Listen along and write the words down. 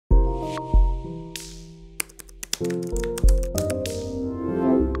Hey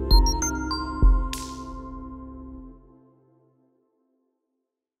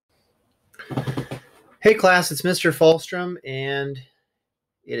class, it's Mr. Falstrom, and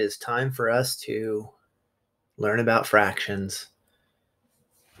it is time for us to learn about fractions.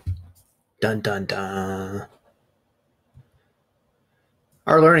 Dun dun dun.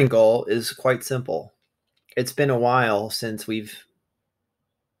 Our learning goal is quite simple. It's been a while since we've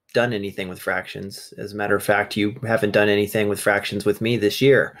done anything with fractions. As a matter of fact, you haven't done anything with fractions with me this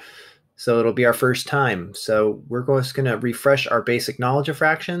year. So it'll be our first time. So we're just going to refresh our basic knowledge of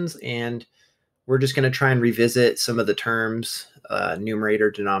fractions, and we're just going to try and revisit some of the terms, numerator,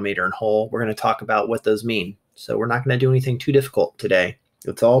 denominator, and whole. We're going to talk about what those mean. So we're not going to do anything too difficult today.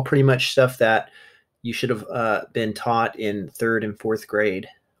 It's all pretty much stuff that you should have been taught in 3rd and 4th grade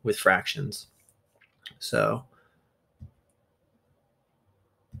with fractions. So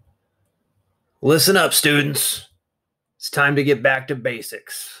listen up, students. It's time to get back to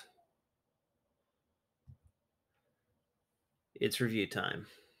basics. It's review time.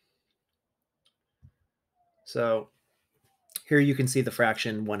 So here you can see the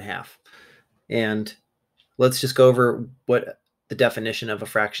fraction 1/2. And let's just go over what the definition of a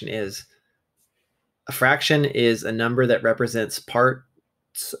fraction is. A fraction is a number that represents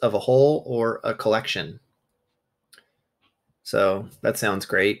parts of a whole or a collection. So that sounds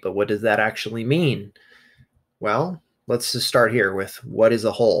great, but what does that actually mean? Well, let's just start here with what is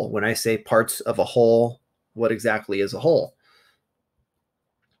a whole. When I say parts of a whole, what exactly is a whole?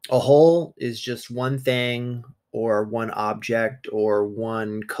 A whole is just one thing or one object or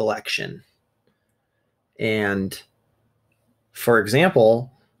one collection. And for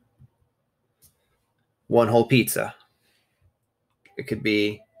example, one whole pizza. It could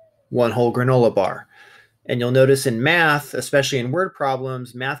be one whole granola bar. And you'll notice in math, especially in word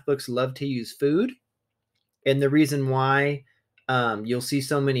problems, math books love to use food. And the reason why you'll see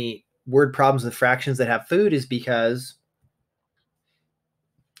so many word problems with fractions that have food is because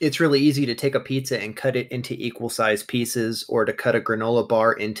it's really easy to take a pizza and cut it into equal size pieces, or to cut a granola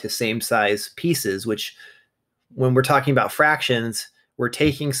bar into same size pieces, which when we're talking about fractions, we're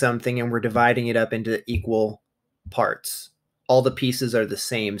taking something and we're dividing it up into equal parts. All the pieces are the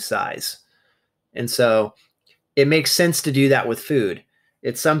same size. And so it makes sense to do that with food.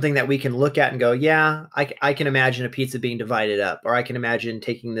 It's something that we can look at and go, yeah, I can imagine a pizza being divided up, or I can imagine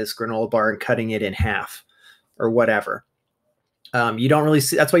taking this granola bar and cutting it in half, or whatever. You don't really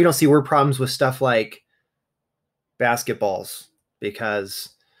see, that's why you don't see word problems with stuff like basketballs, because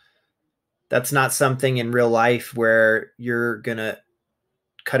that's not something in real life where you're going to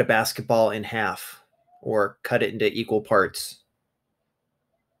cut a basketball in half or cut it into equal parts.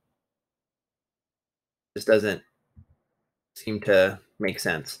 This doesn't seem to make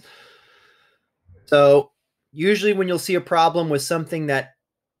sense. So usually when you'll see a problem with something that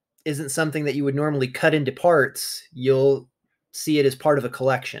isn't something that you would normally cut into parts, you'll see it as part of a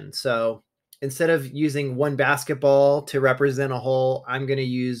collection. So instead of using one basketball to represent a whole, I'm going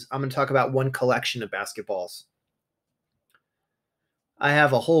to talk about one collection of basketballs. I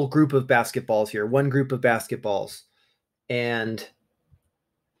have a whole group of basketballs here, one group of basketballs. And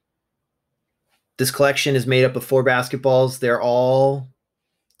this collection is made up of 4 basketballs. They're all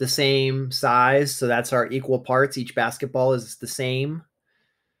the same size. So that's our equal parts. Each basketball is the same.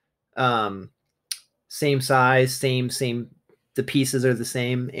 Same size, same, the pieces are the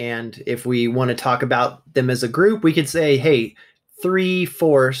same. And if we want to talk about them as a group, we could say, hey,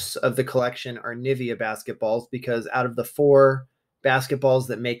 3/4 of the collection are Nivea basketballs, because out of the 4 basketballs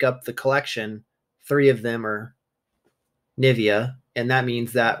that make up the collection, 3 of them are Nivea. And that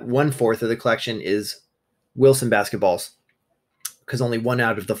means that 1/4 of the collection is Wilson basketballs, because only 1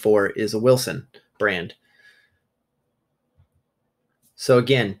 out of the 4 is a Wilson brand. So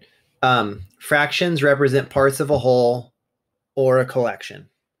again, fractions represent parts of a whole or a collection.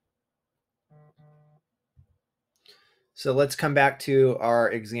 So let's come back to our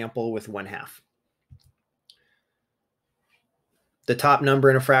example with 1/2. The top number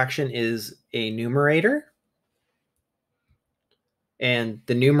in a fraction is a numerator. And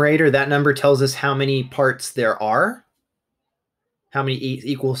the numerator, that number tells us how many parts there are, how many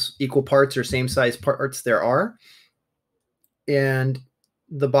equal parts or same size parts there are. And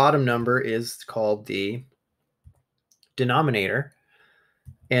the bottom number is called the denominator.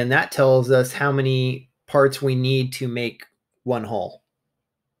 And that tells us how many parts we need to make one whole.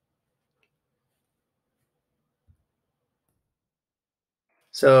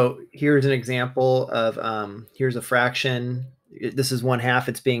 So here's an example of, here's a fraction. This is 1/2.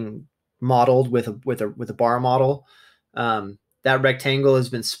 It's being modeled with a bar model. That rectangle has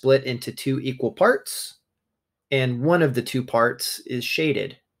been split into 2 equal parts. and one of the two parts is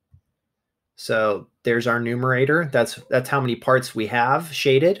shaded. So there's our numerator. That's how many parts we have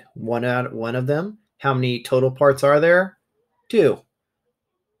shaded, one of them. How many total parts are there? 2.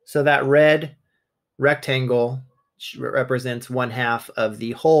 So that red rectangle represents 1/2 of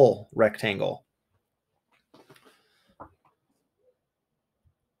the whole rectangle.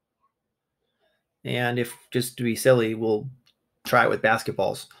 And if just to be silly, we'll try it with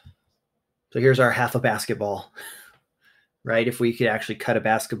basketballs. So here's our half a basketball, right? If we could actually cut a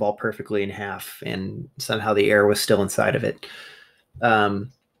basketball perfectly in half and somehow the air was still inside of it.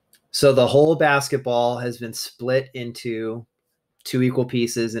 So the whole basketball has been split into 2 equal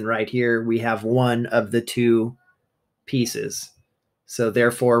pieces. And right here, we have one of the 2 pieces. So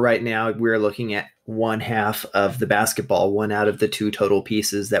therefore, right now, we're looking at 1/2 of the basketball, one out of the 2 total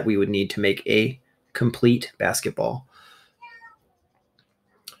pieces that we would need to make a complete basketball.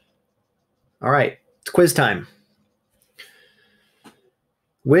 All right, it's quiz time.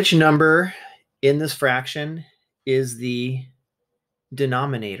 Which number in this fraction is the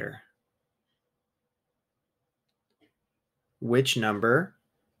denominator? Which number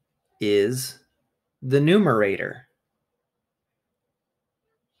is the numerator?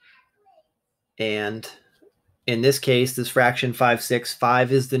 And in this case, this fraction 5/6,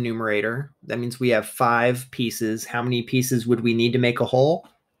 5 is the numerator. That means we have 5 pieces. How many pieces would we need to make a whole?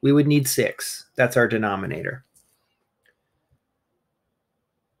 We would need 6. That's our denominator.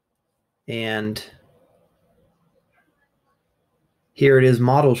 And here it is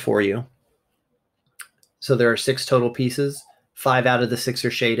modeled for you. So there are 6 total pieces. 5 out of the 6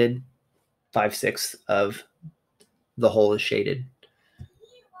 are shaded. 5/6 of the whole is shaded.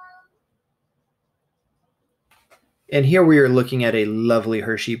 And here we are looking at a lovely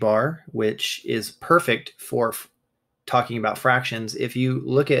Hershey bar, which is perfect for talking about fractions. If you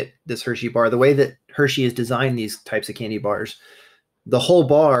look at this Hershey bar, the way that Hershey has designed these types of candy bars, the whole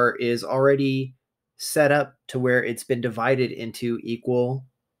bar is already set up to where it's been divided into equal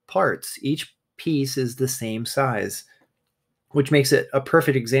parts. Each piece is the same size, which makes it a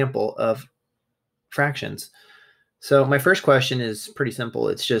perfect example of fractions. So my first question is pretty simple.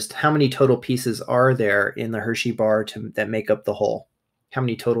 It's just how many total pieces are there in the Hershey bar that make up the whole? How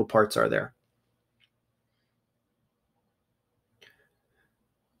many total parts are there?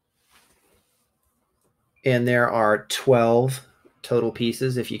 And there are 12 total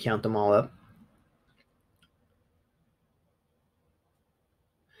pieces if you count them all up.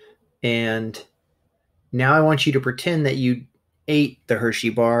 And now I want you to pretend that you ate the Hershey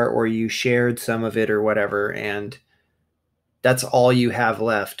bar or you shared some of it or whatever, and that's all you have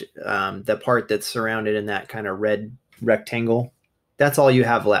left. The part that's surrounded in that kind of red rectangle, that's all you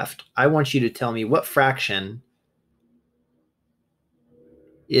have left. I want you to tell me what fraction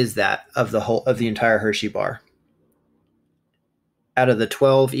is that of the entire Hershey bar. Out of the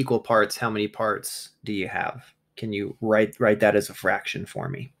 12 equal parts, how many parts do you have? Can you write that as a fraction for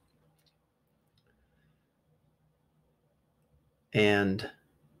me? And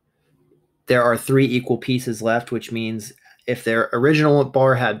there are 3 equal pieces left, which means if their original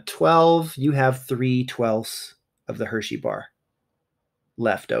bar had 12, you have 3/12 of the Hershey bar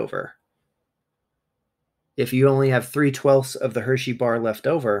left over. If you only have 3/12 of the Hershey bar left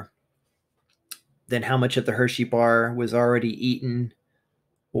over, then how much of the Hershey bar was already eaten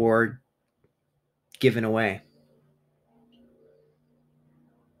or given away?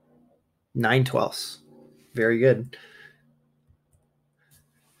 9/12. Very good.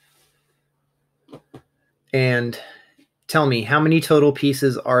 And tell me, how many total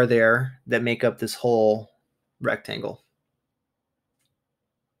pieces are there that make up this whole rectangle?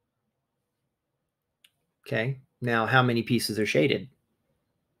 Okay, now how many pieces are shaded?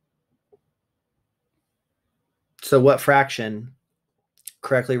 So what fraction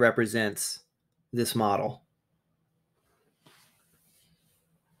correctly represents this model?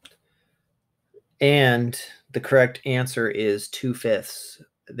 And the correct answer is 2/5.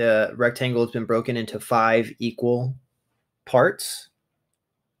 The rectangle has been broken into 5 equal parts,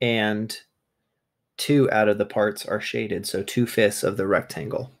 and 2 out of the parts are shaded. So 2/5 of the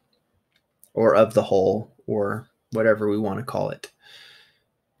rectangle, or of the whole, or whatever we want to call it.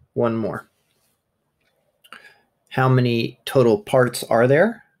 One more. How many total parts are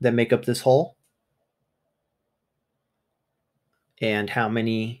there that make up this whole? And how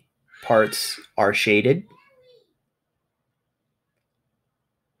many parts are shaded?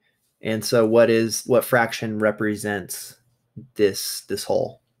 And so what fraction represents this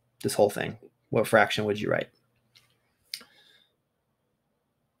whole thing? What fraction would you write?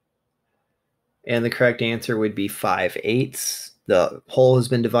 And the correct answer would be 5/8. the whole has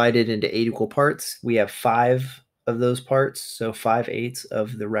been divided into 8 equal parts. We have 5 of those parts, so 5/8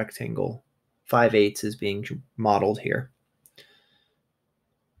 of the rectangle. 5/8 is being modeled here.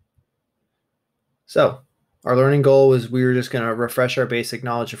 So our learning goal was we were just going to refresh our basic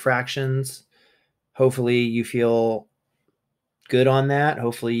knowledge of fractions. Hopefully you feel good on that.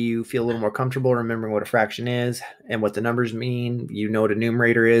 Hopefully you feel a little more comfortable remembering what a fraction is and what the numbers mean. You know what a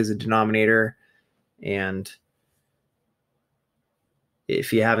numerator is, a denominator, and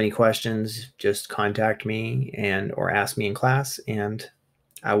if you have any questions, just contact me or ask me in class and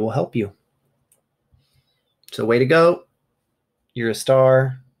I will help you. So way to go. You're a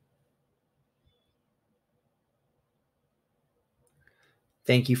star.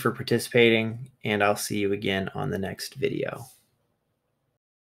 Thank you for participating, and I'll see you again on the next video.